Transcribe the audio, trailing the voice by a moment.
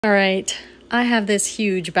All right, I have this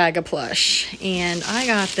huge bag of plush, and I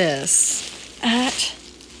got this at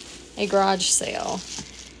a garage sale,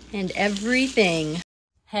 and everything.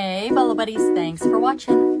 Hey, Bolo buddies, thanks for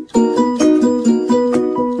watching. Full-time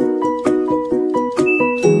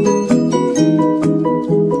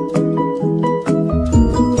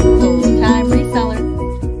reseller,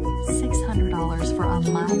 $600 for a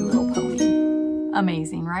My Little Pony.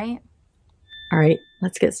 Amazing, right? All right,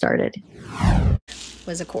 let's get started.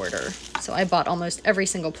 Was a quarter, so I bought almost every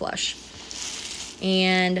single plush.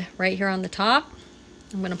 And right here on the top,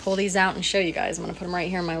 I'm going to pull these out and show you guys. I'm going to put them right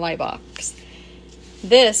here in my light box.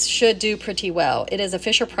 This should do pretty well. It is a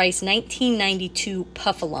Fisher-Price 1992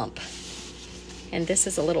 Puff-A-Lump, and this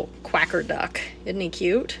is a little quacker duck. Isn't he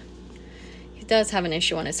cute? He does have an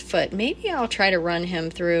issue on his foot. Maybe I'll try to run him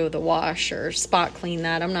through the wash or spot clean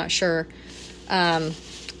that. I'm not sure.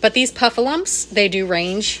 But these Puff-A-Lumps, they do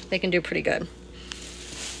range. They can do pretty good.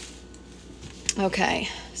 Okay,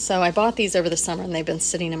 so I bought these over the summer and they've been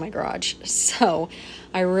sitting in my garage. So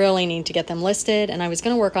I really need to get them listed, and I was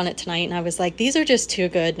going to work on it tonight, and I was like, these are just too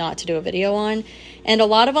good not to do a video on. And a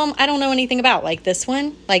lot of them I don't know anything about, like this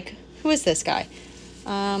one. Like, who is this guy?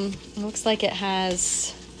 It looks like it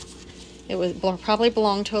probably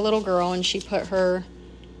belonged to a little girl, and she put her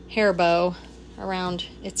hair bow around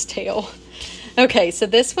its tail. Okay, so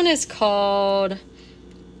this one is called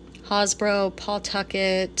Hasbro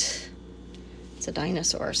Pawtucket. It's a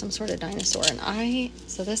dinosaur, some sort of dinosaur. And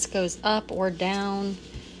so this goes up or down.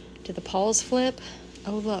 Do the paws flip?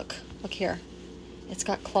 Oh, look here. It's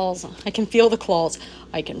got claws. I can feel the claws.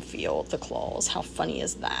 I can feel the claws. How funny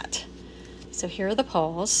is that? So here are the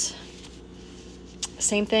paws.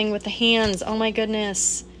 Same thing with the hands. Oh my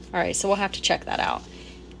goodness. All right, so we'll have to check that out.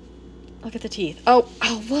 Look at the teeth. Oh,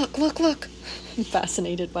 look. I'm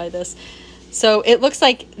fascinated by this. So it looks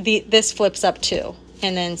like this flips up too.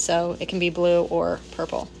 And then so it can be blue or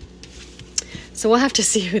purple. So we'll have to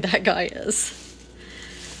see who that guy is.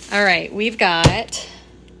 All right, we've got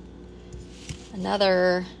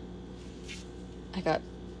another, I got,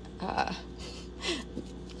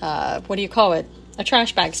 what do you call it? A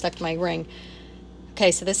trash bag stuck to my ring. Okay,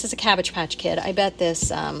 so this is a Cabbage Patch Kid. I bet this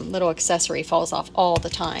little accessory falls off all the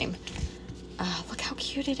time. Look how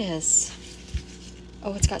cute it is.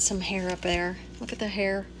 Oh, it's got some hair up there. Look at the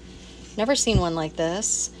hair. Never seen one like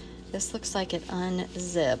this. This looks like it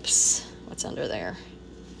unzips. What's under there?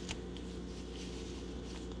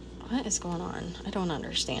 What is going on? I don't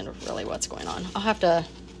understand really what's going on. I'll have to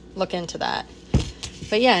look into that.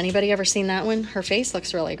 But yeah, anybody ever seen that one? Her face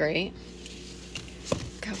looks really great.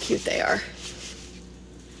 Look how cute they are.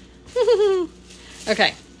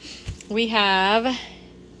 Okay, we have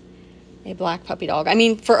a black puppy dog. I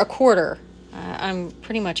mean, for a quarter, I'm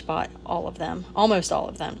pretty much bought all of them, almost all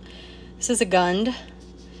of them. This is a Gund,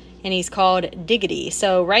 and he's called Diggity.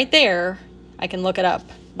 So right there, I can look it up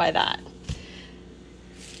by that.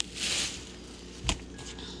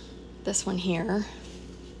 This one here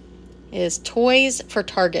is Toys for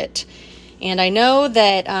Target. And I know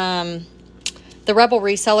that the Rebel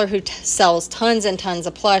reseller who sells tons and tons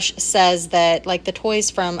of plush says that, like, the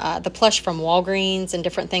toys from, the plush from Walgreens and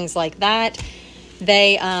different things like that,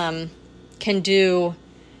 they can do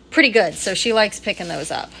pretty good. So she likes picking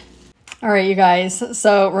those up. All right, you guys.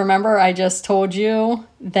 So remember, I just told you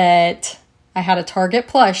that I had a Target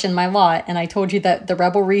plush in my lot, and I told you that the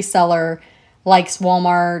Rebel reseller likes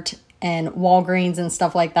Walmart and Walgreens and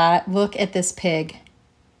stuff like that. Look at this pig.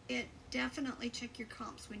 Definitely check your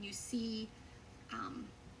comps when you see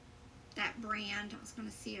that brand. I was going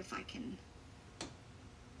to see if I can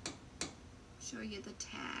show you the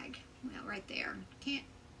tag. Well, right there.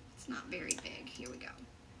 It's not very big. Here we go.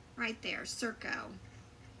 Right there, Circo.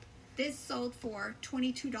 This sold for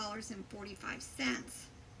 $22.45.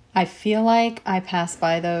 I feel like I pass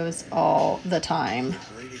by those all the time.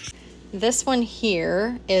 This one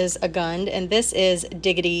here is a Gund, and this is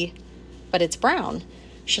Diggity, but it's brown.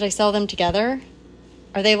 Should I sell them together?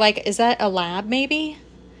 Are they like, is that a lab maybe?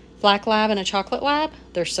 Black lab and a chocolate lab?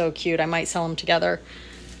 They're so cute. I might sell them together.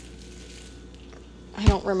 I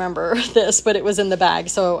don't remember this, but it was in the bag,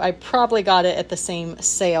 so I probably got it at the same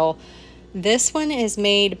sale. This one is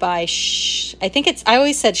made by, I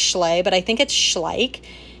always said Schley, but I think it's Schleich,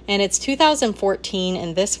 and it's 2014,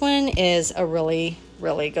 and this one is a really,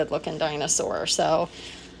 really good looking dinosaur, so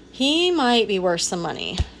he might be worth some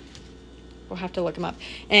money. We'll have to look him up.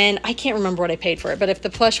 And I can't remember what I paid for it, but if the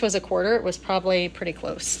plush was a quarter, it was probably pretty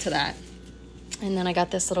close to that. And then I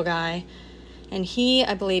got this little guy, and he,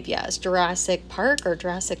 I believe, yeah, is Jurassic Park or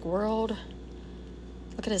Jurassic World.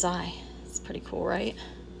 Look at his eye. It's pretty cool, right?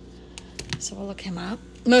 So we'll look him up.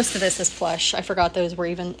 Most of this is plush. I forgot those were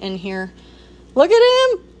even in here. Look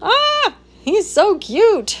at him. Ah, he's so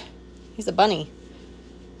cute. He's a bunny.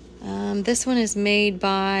 This one is made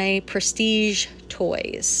by Prestige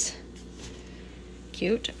Toys.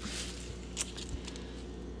 Cute.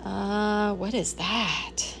 What is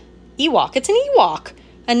that? Ewok. It's an Ewok.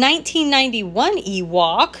 A 1991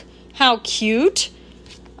 Ewok. How cute.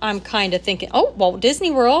 I'm kind of thinking, oh, Walt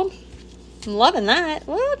Disney World. I'm loving that.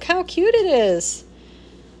 Look how cute it is.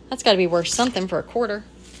 That's got to be worth something for a quarter.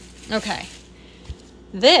 Okay.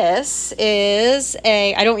 This is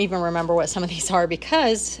I don't even remember what some of these are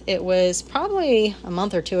because it was probably a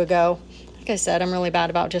month or two ago. Like I said, I'm really bad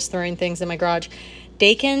about just throwing things in my garage.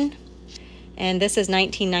 Dakin, and this is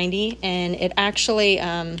 1990, and it actually,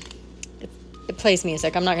 it plays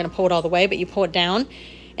music. I'm not going to pull it all the way, but you pull it down,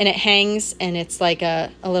 and it hangs, and it's like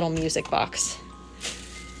a little music box.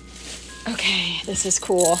 Okay, this is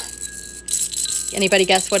cool. Anybody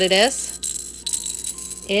guess what it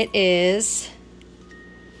is? It is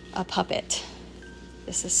a puppet.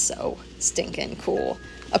 This is so stinking cool.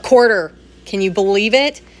 A quarter. Can you believe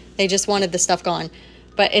it? They just wanted the stuff gone.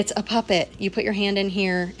 But it's a puppet. You put your hand in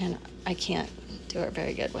here, and I can't do it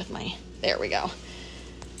very good with my... There we go.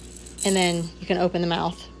 And then you can open the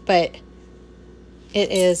mouth. But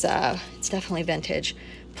it is, it's definitely vintage.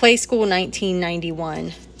 Play School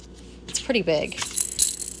 1991. It's pretty big.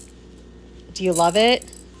 Do you love it?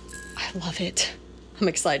 I love it. I'm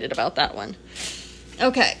excited about that one.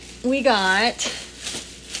 Okay, we got,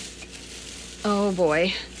 oh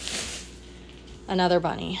boy, another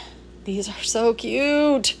bunny. These are so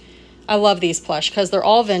cute. I love these plush because they're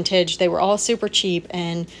all vintage. They were all super cheap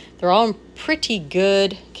and they're all in pretty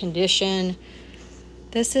good condition.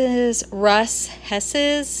 This is Russ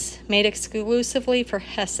Hess's, made exclusively for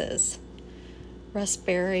Hess's. Russ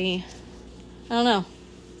Berry. I don't know.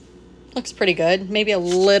 Looks pretty good. Maybe a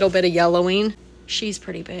little bit of yellowing. She's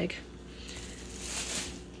pretty big.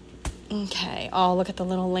 Okay. Oh, look at the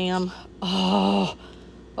little lamb. Oh,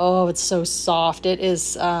 it's so soft. It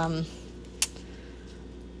is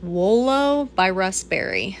Bolo by Russ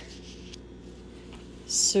Berry.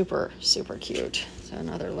 Super, super cute. So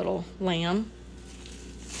another little lamb.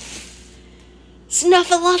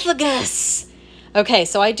 Snuffleupagus. Okay,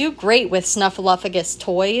 so I do great with Snuffleupagus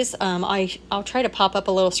toys. I'll try to pop up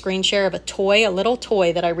a little screen share of a little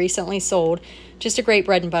toy that I recently sold. Just a great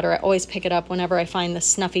bread and butter. I always pick it up whenever I find the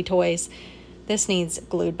snuffy toys. This needs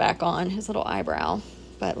glued back on, his little eyebrow.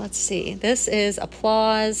 But let's see. This is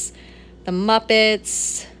Applause, The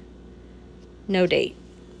Muppets. No date,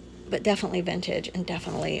 but definitely vintage and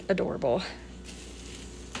definitely adorable.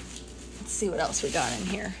 Let's see what else we got in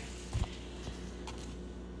here.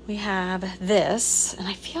 We have this, and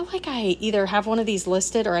I feel like I either have one of these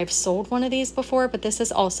listed or I've sold one of these before, but this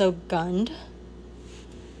is also Gund.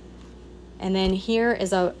 And then here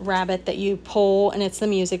is a rabbit that you pull, and it's the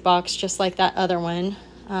music box, just like that other one.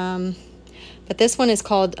 But this one is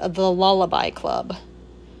called the Lullaby Club.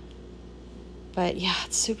 But yeah,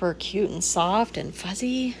 it's super cute and soft and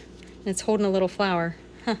fuzzy. And it's holding a little flower.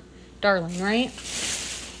 Huh, darling, right?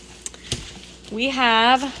 We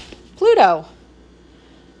have Pluto.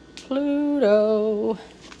 Pluto.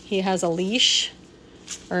 He has a leash.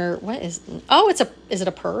 Or what is... Oh, is it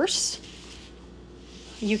a purse?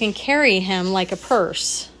 You can carry him like a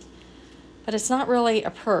purse. But it's not really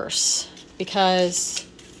a purse because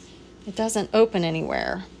it doesn't open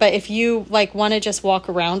anywhere. But if you like want to just walk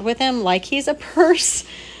around with him like he's a purse,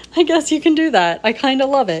 I guess you can do that. I kind of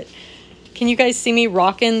love it. Can you guys see me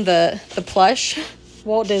rocking the plush?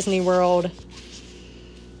 Walt Disney World.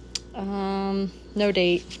 No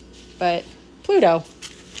date, but Pluto.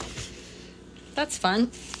 That's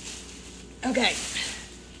fun. Okay.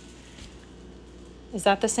 Is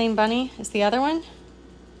that the same bunny as the other one?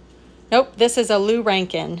 Nope, this is a Lou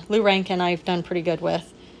Rankin. Lou Rankin I've done pretty good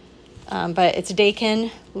with. But it's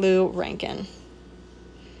Dakin, Lou Rankin.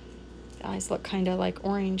 The eyes look kind of like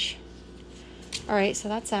orange. All right, so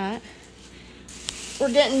that's that.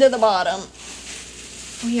 We're getting to the bottom.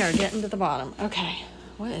 We are getting to the bottom. Okay,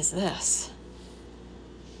 what is this?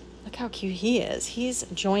 Look how cute he is. He's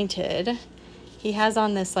jointed. He has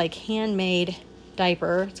on this like handmade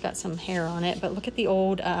diaper. It's got some hair on it, but look at the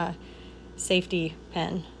old safety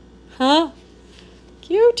pin. Huh?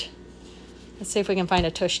 Cute. Let's see if we can find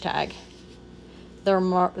a tush tag.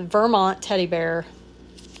 The Vermont teddy bear.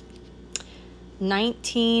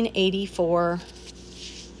 1984.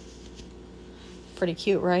 Pretty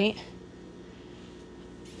cute, right?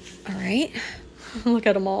 All right. Look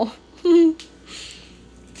at them all. All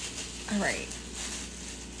right.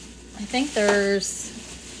 I think there's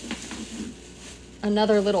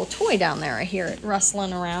another little toy down there. I hear it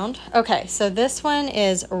rustling around. Okay, so this one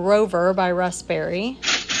is Rover by Russ Berry.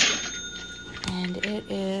 And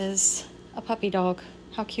it is a puppy dog.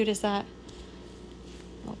 How cute is that?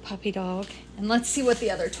 Little puppy dog. And let's see what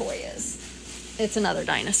the other toy is. It's another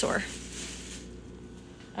dinosaur.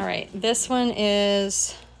 All right, this one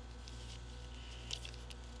is...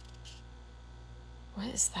 What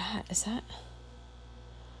is that? Is that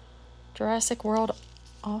Jurassic World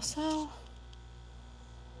also?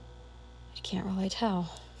 I can't really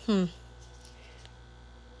tell. Let's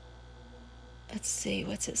see,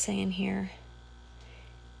 what's it saying here?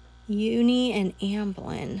 Uni and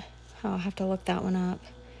Amblin. Oh, I'll have to look that one up.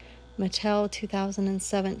 Mattel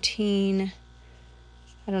 2017.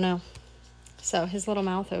 I don't know. So his little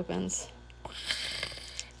mouth opens.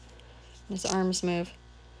 His arms move.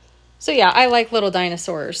 So yeah, I like little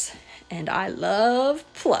dinosaurs. And I love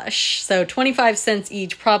plush. So 25 cents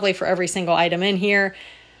each, probably for every single item in here.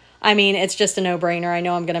 I mean, it's just a no-brainer. I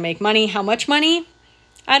know I'm going to make money. How much money?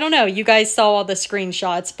 I don't know. You guys saw all the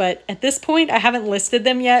screenshots, but at this point, I haven't listed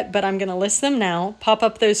them yet, but I'm going to list them now. Pop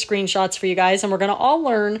up those screenshots for you guys, and we're going to all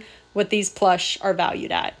learn what these plush are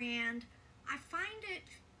valued at. And I find it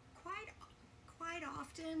quite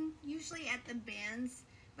often, usually at the bins,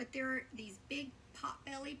 but there are these big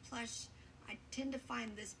potbelly plush. I tend to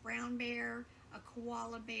find this brown bear, a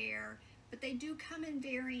koala bear, but they do come in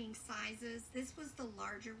varying sizes. This was the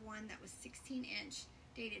larger one that was 16-inch,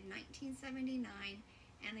 dated 1979,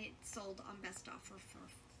 and it sold on Best Offer for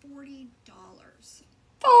 $40.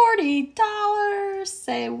 $40?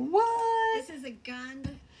 Say what? This is a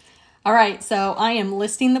gun. All right, so I am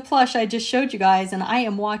listing the plush I just showed you guys, and I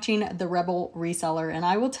am watching the Rebel Reseller, and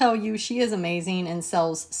I will tell you, she is amazing and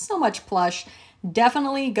sells so much plush.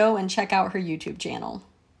 Definitely go and check out her YouTube channel.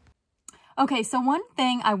 Okay, so one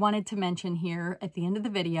thing I wanted to mention here at the end of the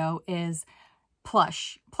video is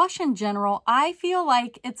plush. Plush in general, I feel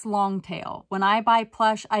like it's long tail. When I buy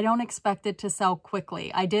plush, I don't expect it to sell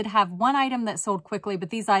quickly. I did have one item that sold quickly, but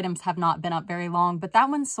these items have not been up very long, but that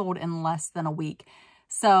one sold in less than a week.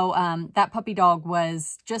 So that puppy dog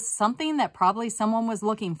was just something that probably someone was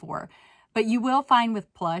looking for. But you will find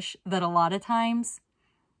with plush that a lot of times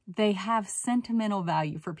they have sentimental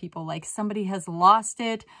value for people. Like somebody has lost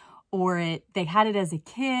it, or they had it as a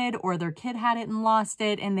kid, or their kid had it and lost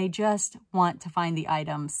it, and they just want to find the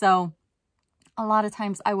item. So a lot of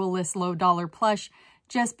times I will list low dollar plush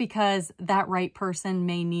just because that right person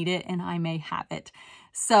may need it and I may have it.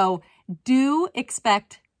 So do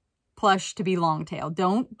expect plush to be long tail.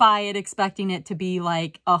 Don't buy it expecting it to be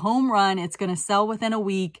like a home run. It's going to sell within a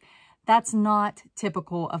week. That's not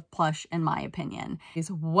typical of plush, in my opinion.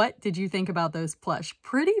 What did you think about those plush?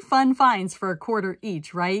 Pretty fun finds for $1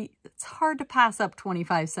 each, right? It's hard to pass up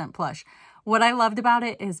 25-cent plush. What I loved about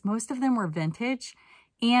it is most of them were vintage,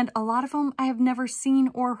 and a lot of them I have never seen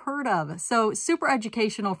or heard of. So super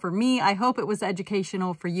educational for me. I hope it was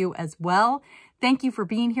educational for you as well. Thank you for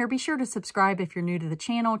being here. Be sure to subscribe if you're new to the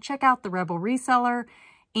channel. Check out the Rebel Reseller.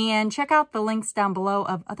 And check out the links down below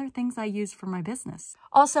of other things I use for my business.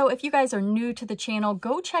 Also, if you guys are new to the channel,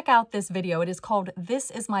 go check out this video. It is called This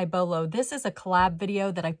Is My Bolo. This is a collab video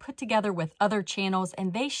that I put together with other channels,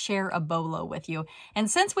 and they share a bolo with you. And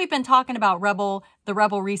since we've been talking about the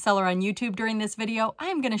Rebel Reseller on YouTube during this video,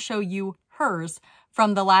 I'm going to show you hers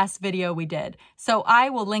from the last video we did. So I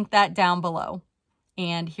will link that down below.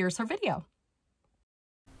 And here's her video.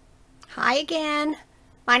 Hi again.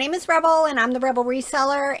 My name is Rebel, and I'm the Rebel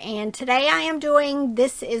Reseller, and today I am doing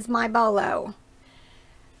This Is My Bolo.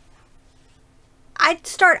 I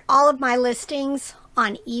start all of my listings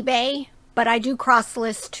on eBay, but I do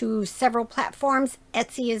cross-list to several platforms,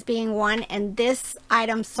 Etsy is being one, and this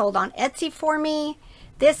item sold on Etsy for me.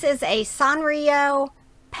 This is a Sanrio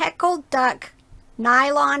Peckled Duck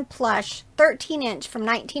Nylon Plush 13-inch from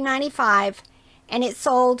 1995, and it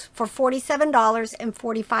sold for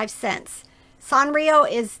 $47.45. Sanrio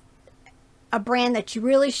is a brand that you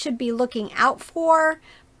really should be looking out for,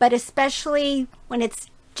 but especially when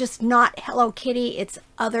it's just not Hello Kitty, it's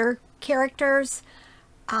other characters.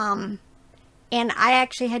 And I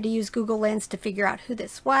actually had to use Google Lens to figure out who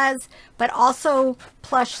this was, but also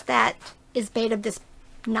plush that is made of this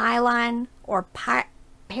nylon or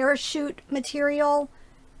parachute material.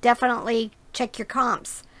 Definitely check your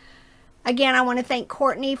comps. Again, I want to thank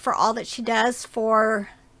Courtney for all that she does for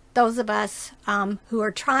those of us who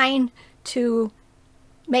are trying to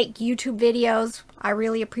make YouTube videos. I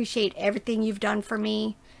really appreciate everything you've done for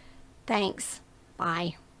me. Thanks.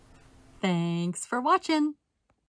 Bye. Thanks for watching.